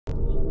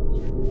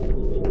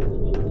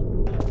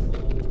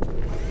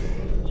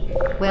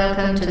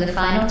Welcome to the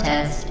final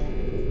test.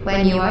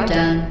 When you are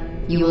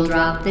done, you will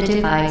drop the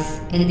device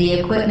in the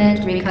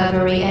Equipment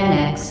Recovery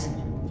Annex.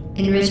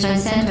 Enrichment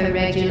Center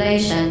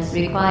regulations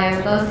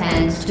require both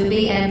hands to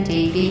be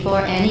empty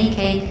before any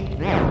cake.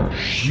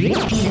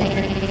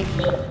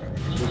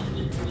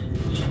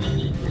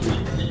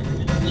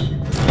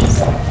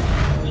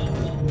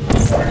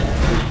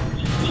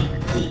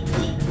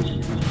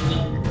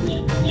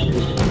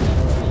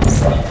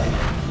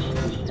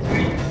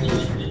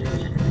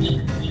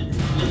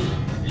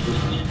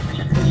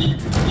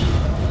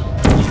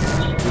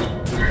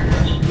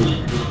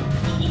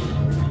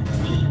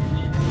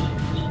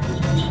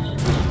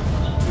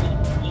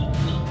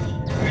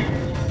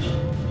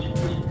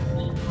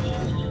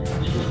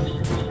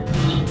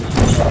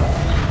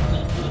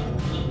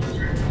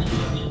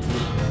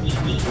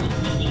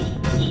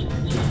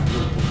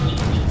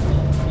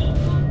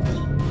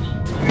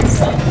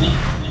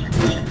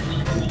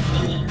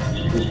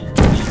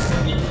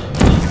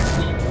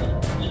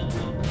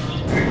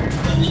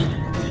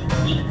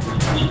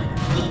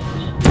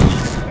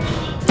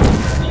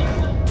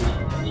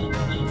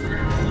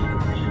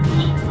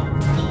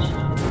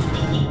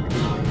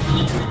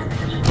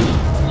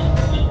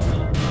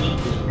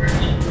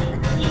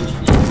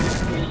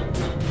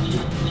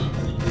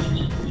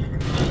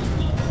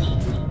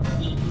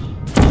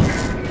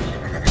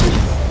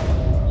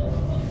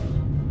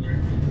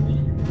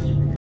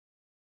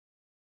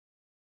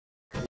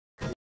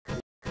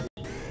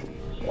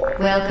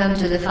 Welcome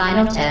to the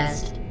final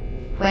test.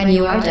 When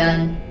you are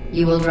done,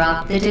 you will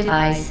drop the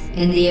device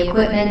in the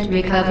Equipment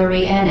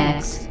Recovery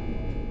Annex.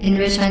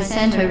 Enrichment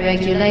Center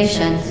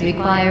regulations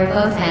require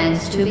both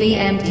hands to be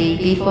empty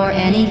before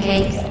any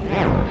cake.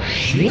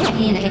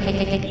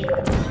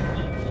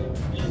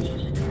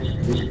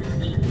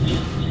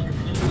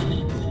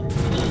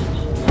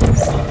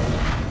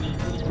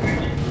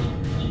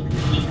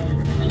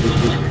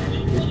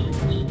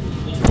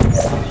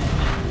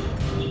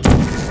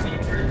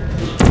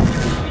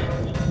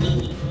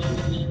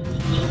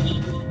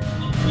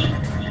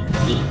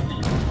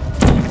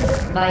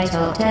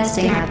 Vital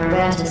testing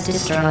apparatus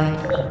destroyed.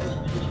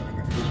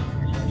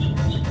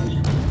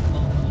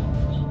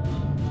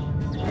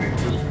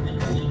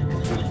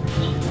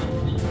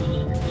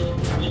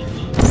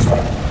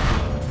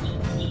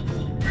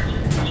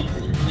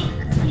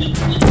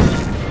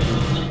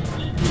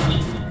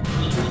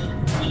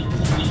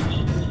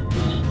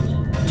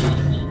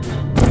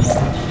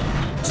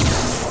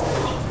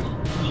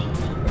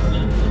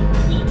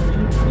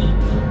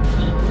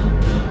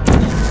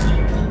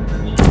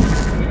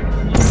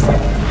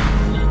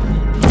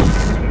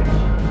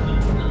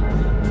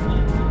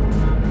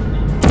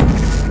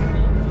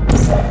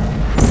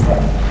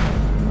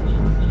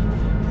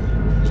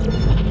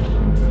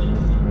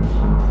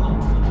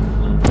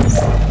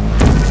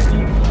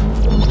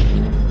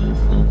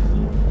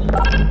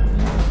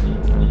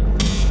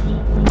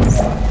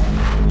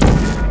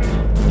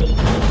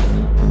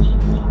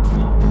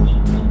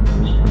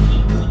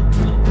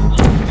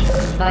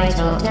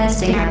 Vital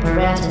testing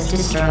apparatus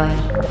destroyed.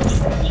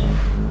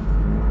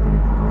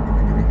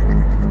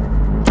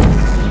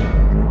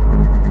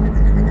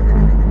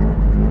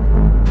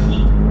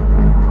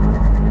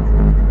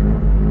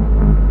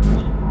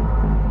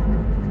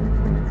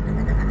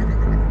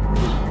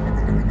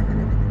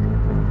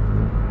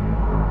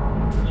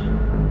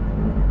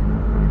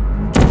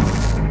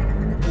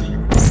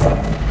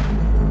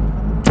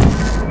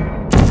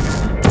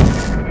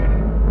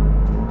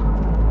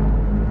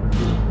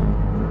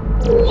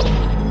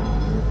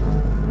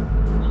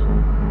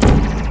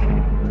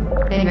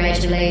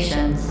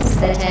 Congratulations,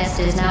 the test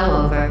is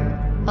now over.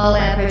 All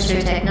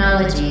Aperture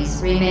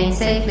technologies remain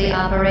safely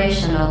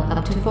operational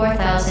up to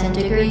 4,000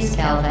 degrees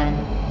Kelvin.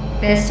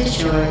 Rest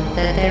assured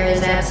that there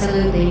is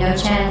absolutely no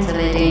chance of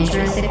a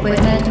dangerous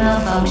equipment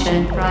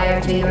malfunction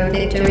prior to your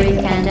victory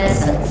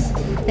incandescence.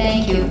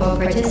 Thank you for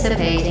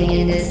participating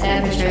in this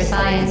Aperture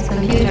Science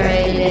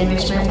computer-aided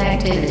enrichment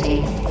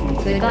activity.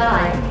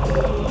 Goodbye.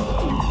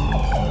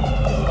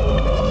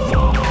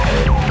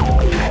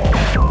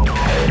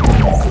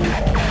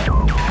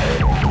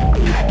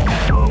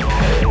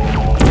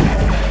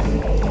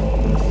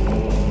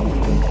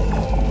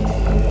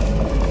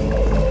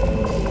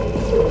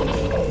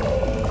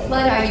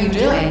 What are you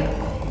doing?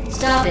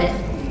 Stop it.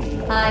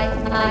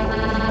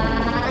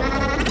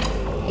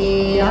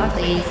 We are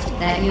pleased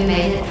that you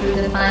made it through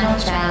the final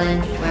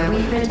challenge where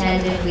we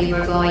pretended we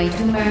were going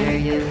to murder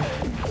you.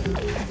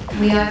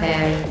 We are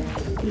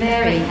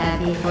very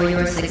happy for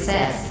your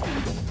success.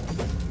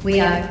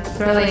 We are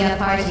throwing a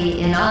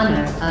party in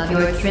honor of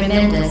your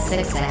tremendous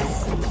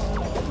success.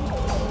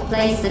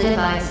 Place the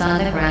device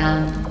on the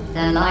ground,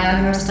 then lie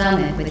on your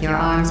stomach with your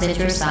arms at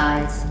your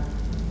sides.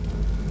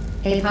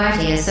 A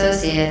party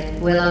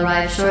associate will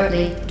arrive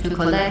shortly to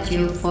collect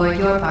you for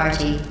your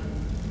party.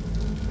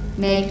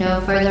 Make no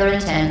further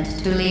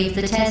attempt to leave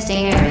the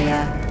testing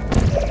area.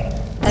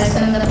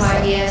 Assume the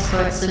party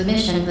escort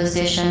submission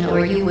position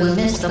or you will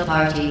miss the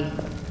party.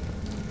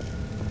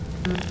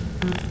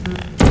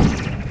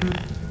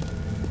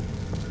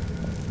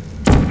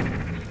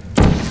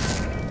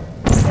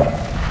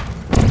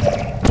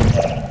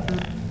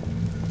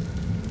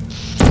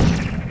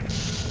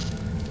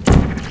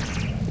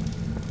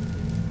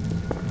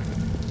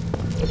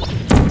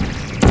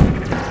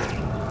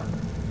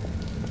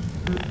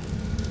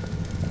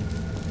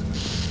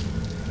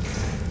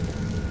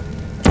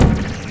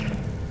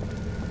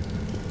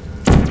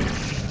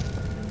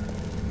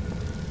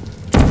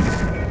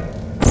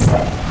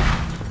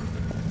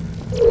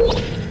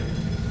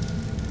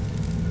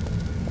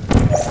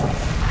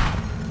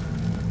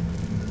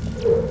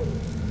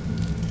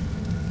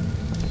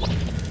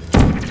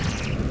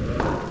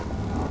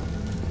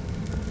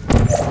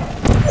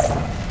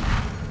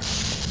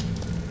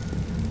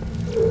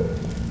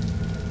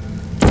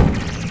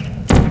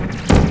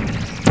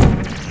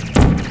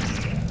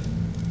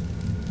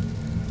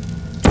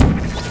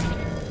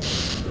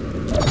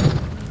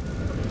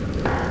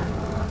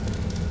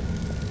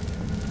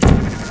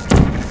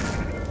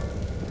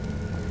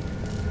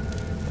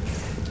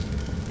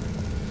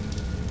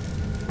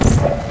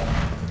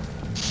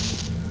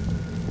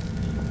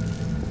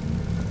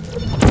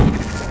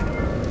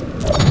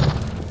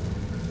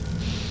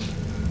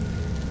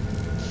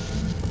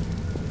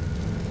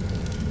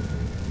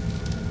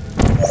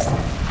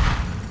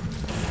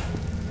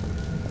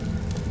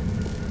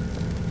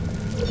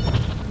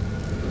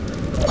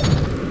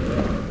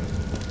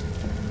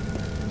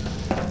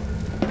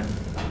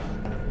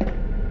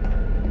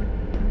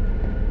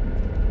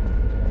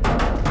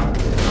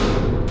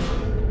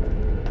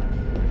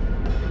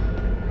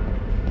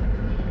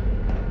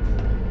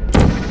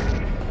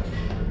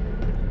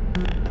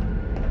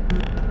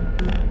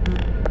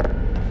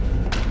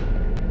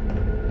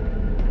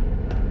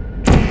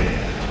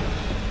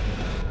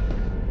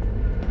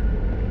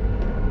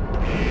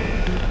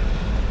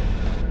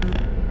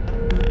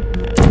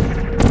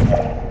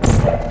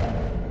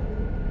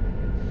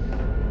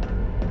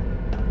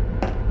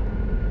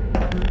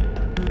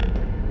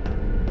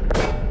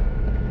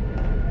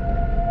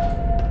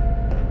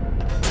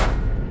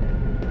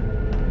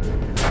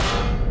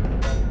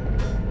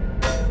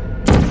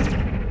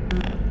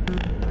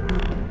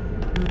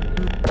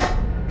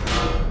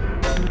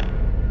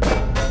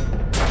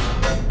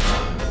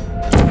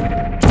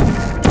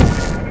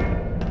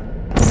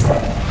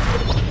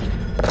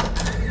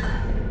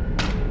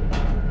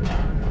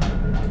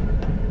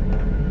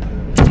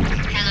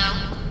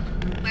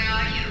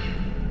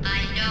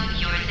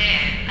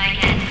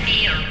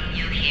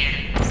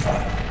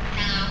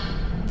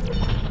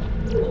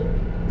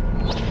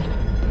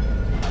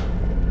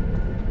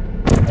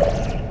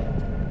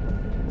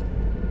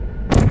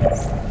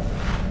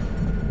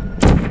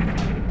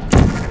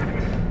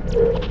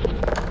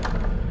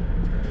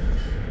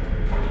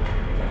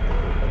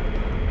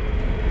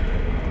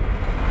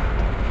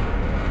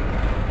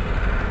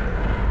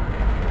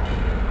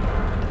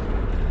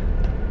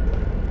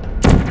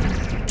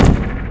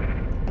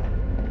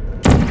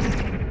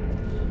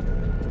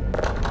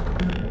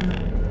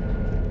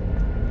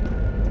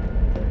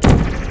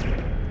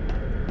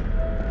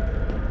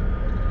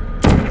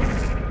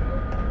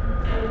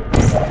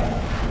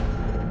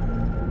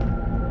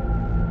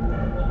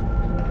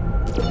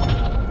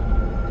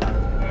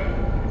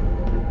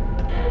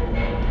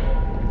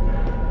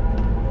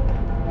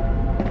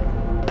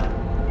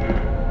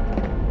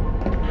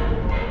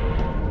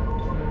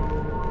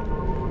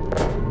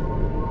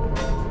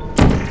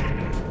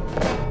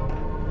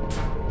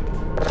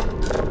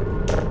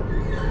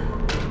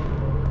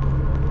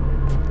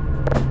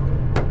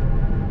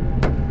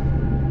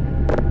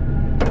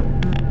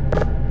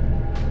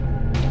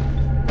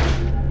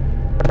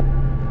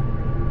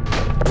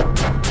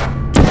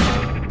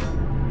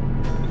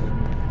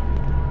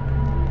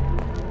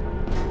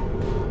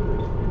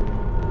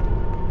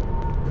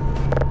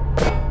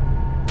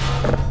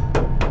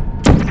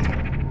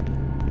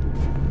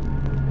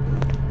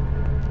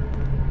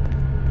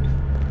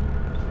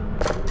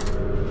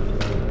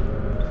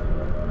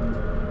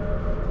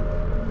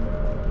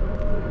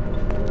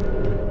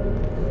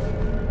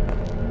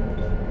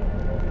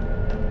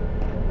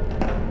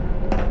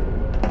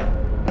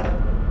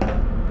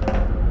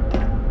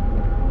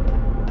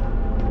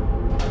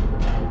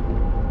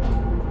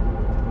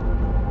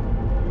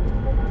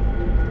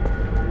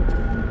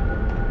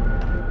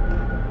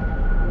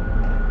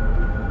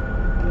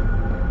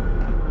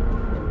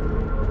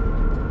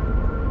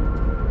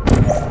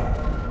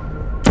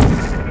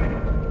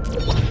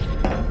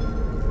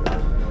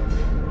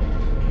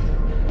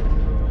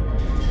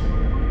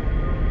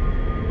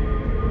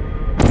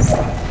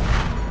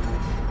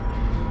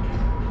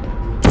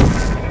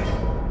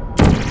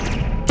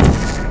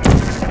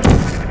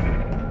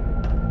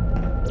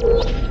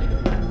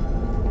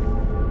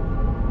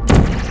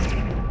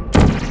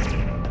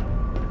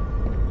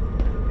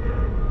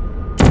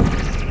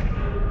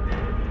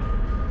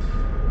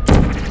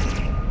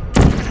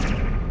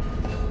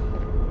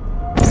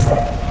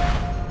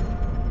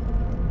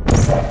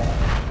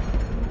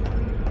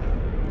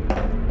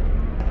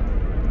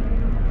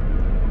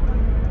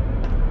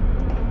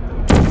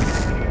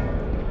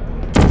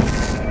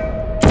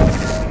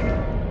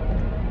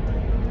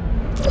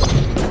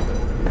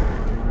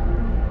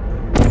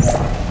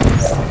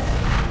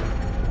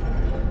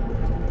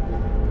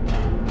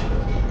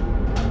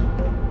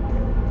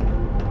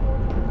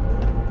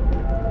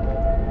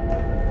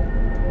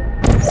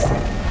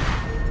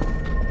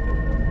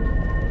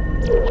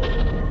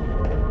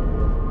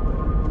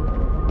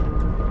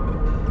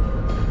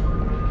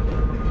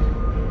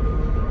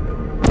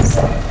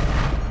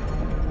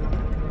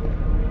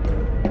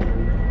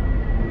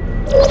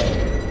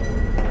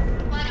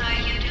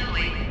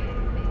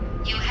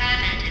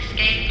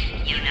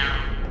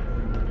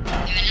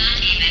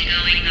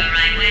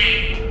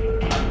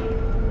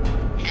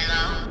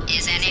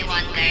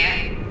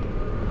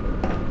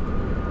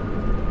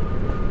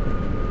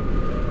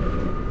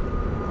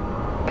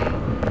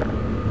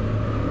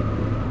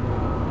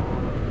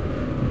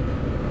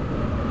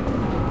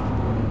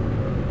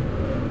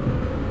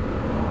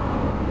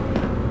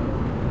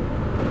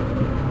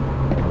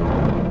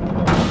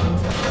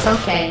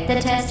 Okay,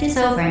 the test is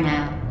over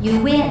now. You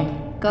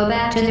win. Go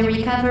back to the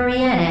recovery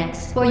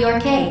annex for your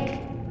cake.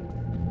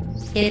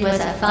 It was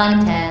a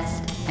fun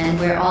test, and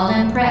we're all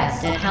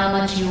impressed at how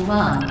much you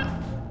won.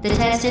 The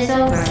test is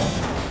over.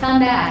 Come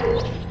back.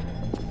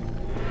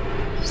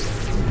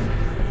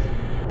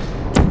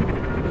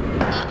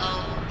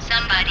 Uh-oh,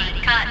 somebody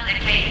cut the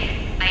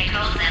cake. I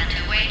told them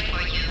to wait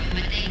for you,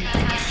 but they cut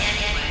it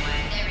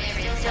anyway. There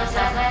is still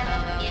some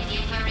left if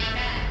you hurry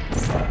back.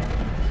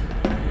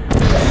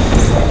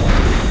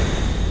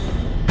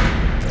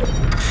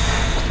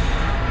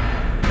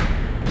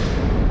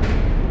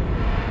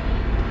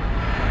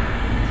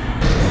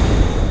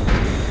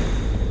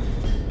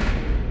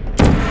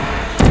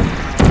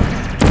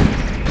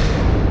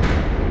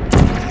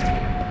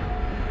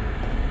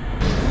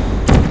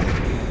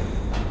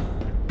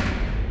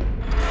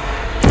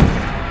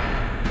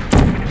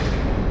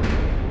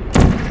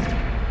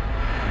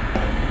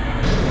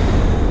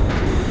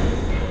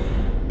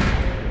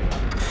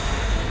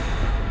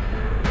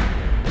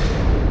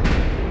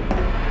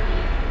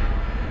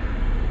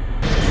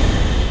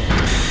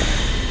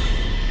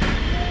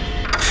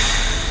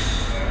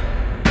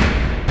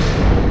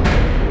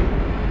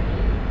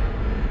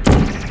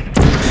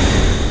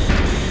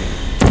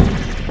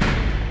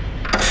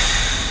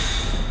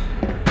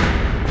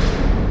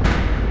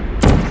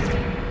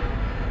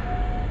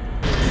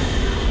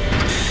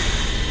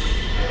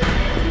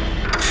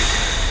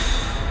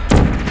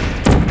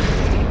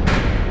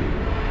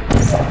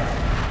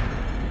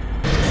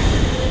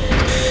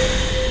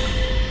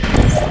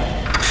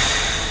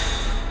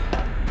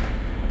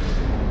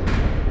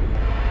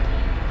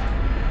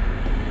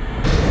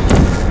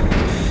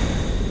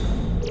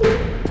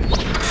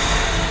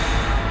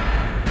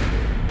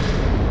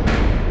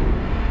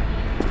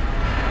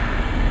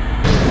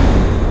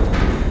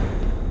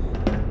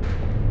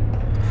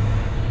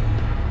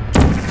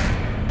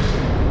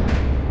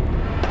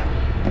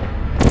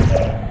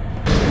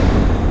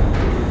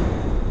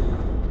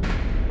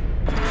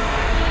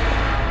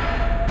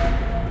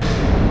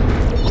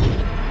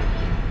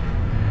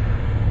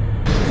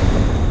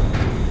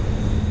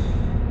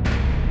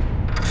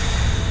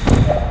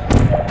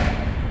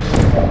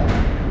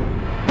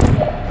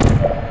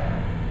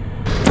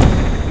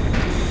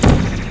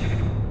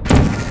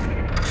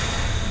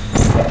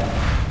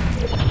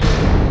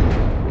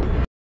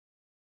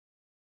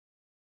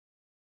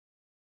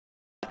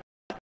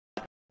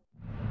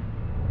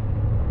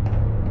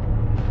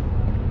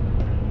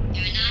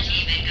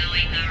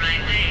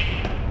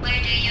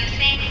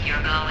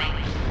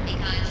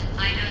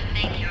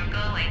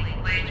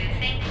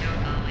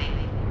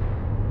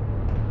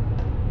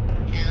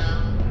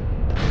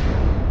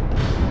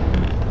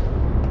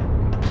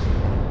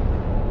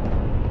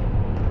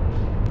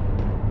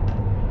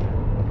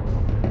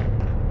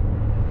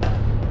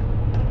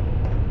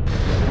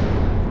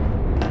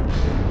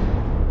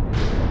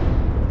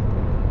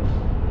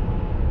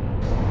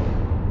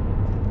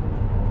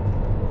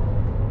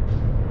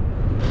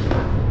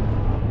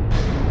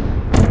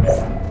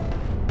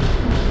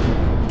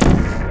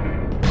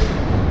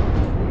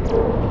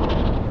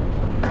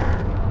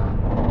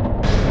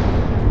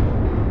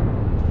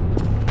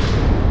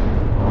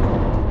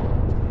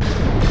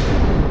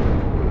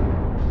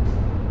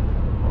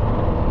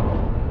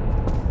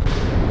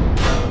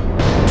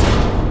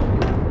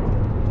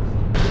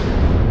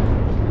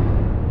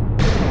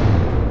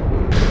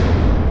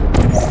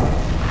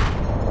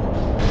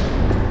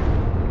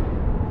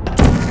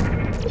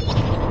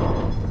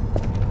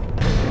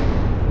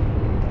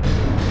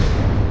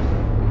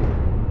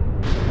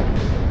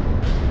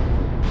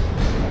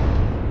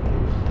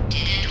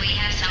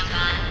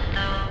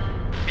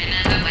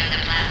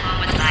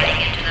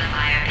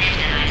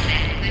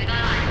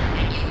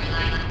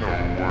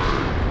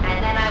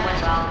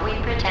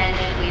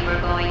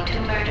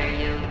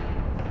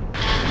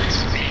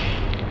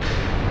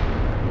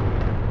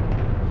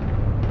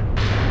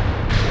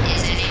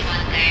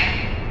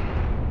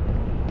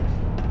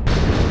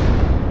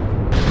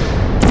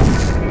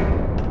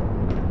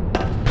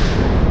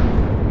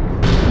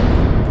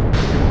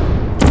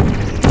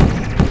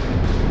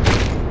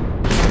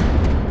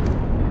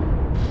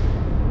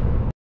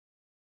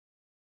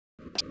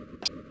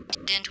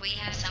 Didn't we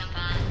have some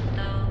fun,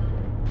 though?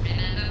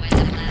 Remember when the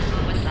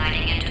platform was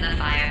sliding into the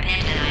fire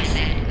pit and I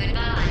said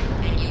goodbye,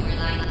 and you were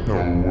like, no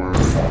way.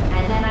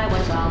 And then I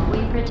was off. We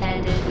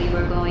pretended we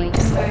were going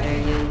to murder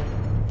you.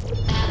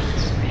 That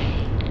was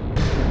great.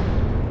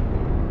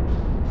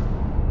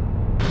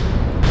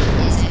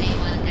 Is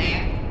anyone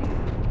there?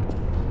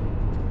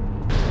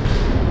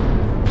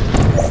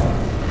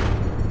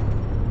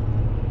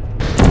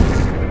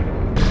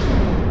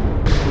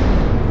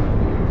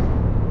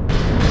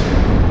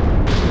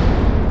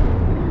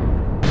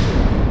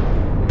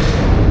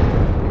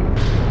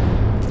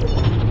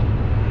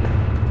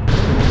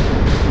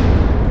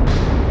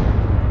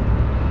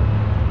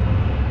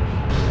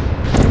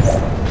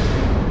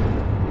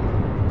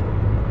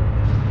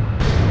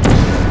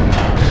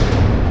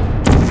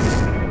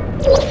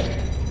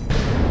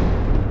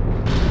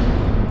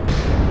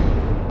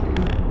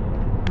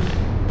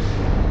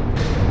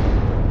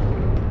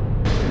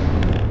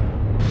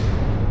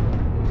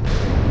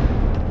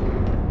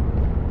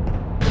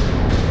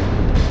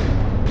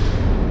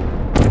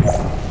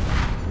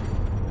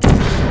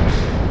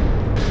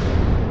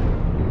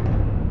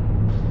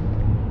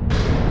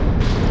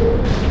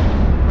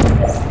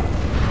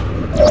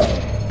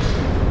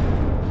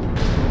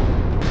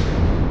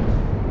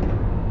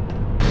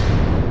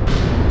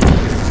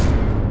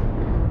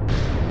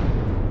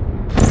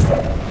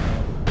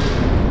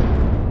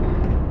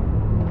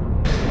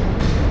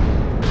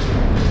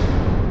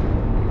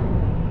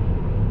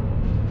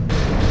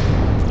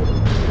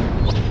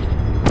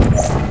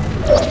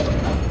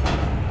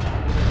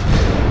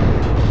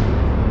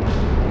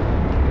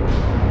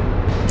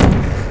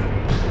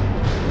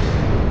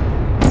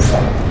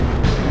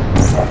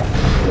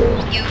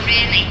 You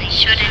really